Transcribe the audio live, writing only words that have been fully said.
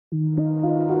Remember,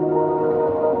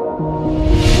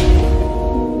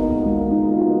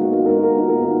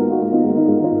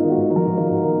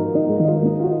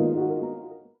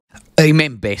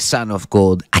 Son of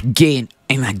God, again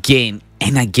and again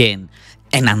and again,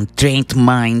 an untrained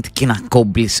mind can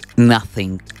accomplish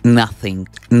nothing, nothing,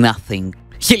 nothing.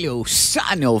 Hello,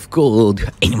 Son of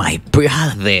God, and my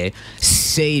brother,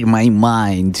 share my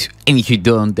mind, and you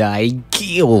don't die,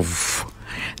 give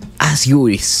as you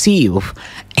receive,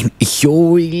 and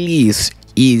your release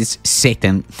is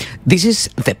certain. This is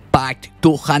the part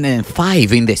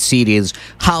 205 in the series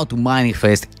How to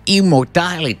Manifest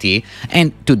Immortality,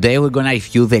 and today we're gonna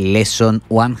review the lesson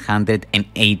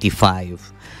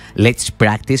 185. Let's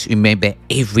practice. Remember,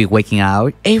 every waking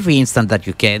hour, every instant that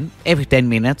you can, every 10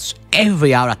 minutes,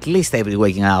 every hour, at least every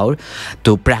waking hour,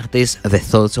 to practice the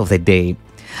thoughts of the day.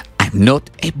 I'm not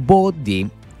a body,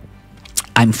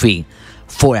 I'm free,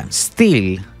 for I'm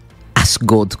still as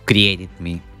God created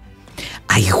me.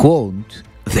 I want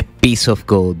the peace of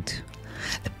God.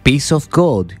 The peace of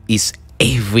God is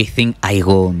everything I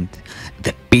want.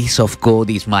 The peace of God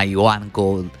is my one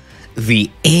goal.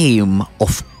 The aim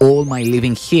of all my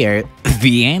living here,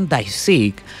 the end I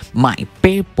seek, my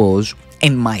purpose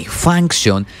and my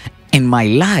function and my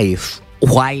life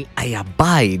while I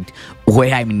abide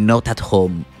where I'm not at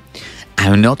home.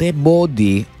 I'm not a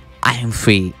body, I am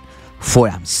free, for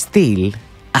I'm still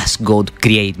as God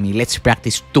created me. Let's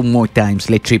practice 2 more times.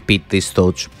 Let's repeat these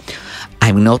thoughts.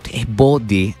 I'm not a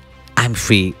body, I'm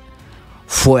free,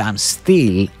 for I'm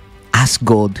still as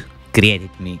God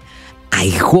created me.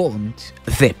 I want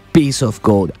the peace of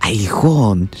God. I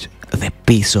want the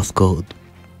peace of God.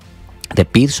 The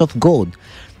peace of God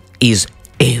is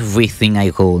everything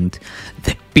I want.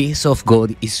 The peace of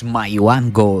God is my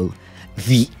one goal,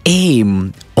 the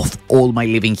aim of all my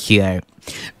living here,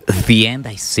 the end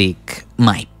I seek,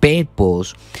 my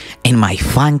purpose and my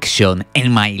function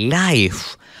and my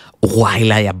life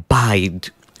while I abide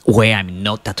where I'm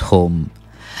not at home.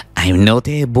 I'm not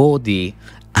a body,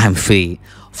 I'm free,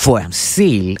 for I'm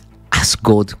still as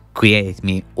God created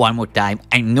me. One more time.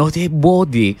 I'm not a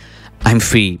body, I'm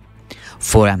free,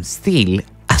 for I'm still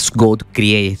as God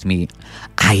created me.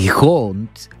 I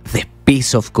want the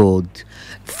peace of God.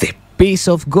 The peace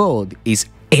of God is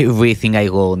everything I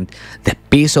want. The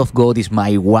peace of God is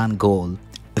my one goal,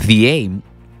 the aim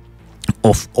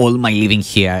of all my living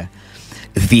here,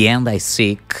 the end I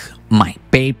seek, my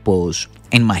purpose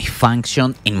and my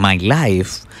function in my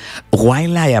life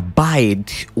while I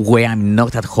abide where I'm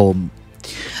not at home.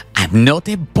 I'm not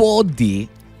a body,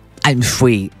 I'm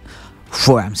free,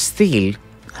 for I'm still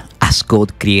as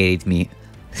God created me.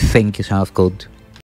 Thank you, Son of God.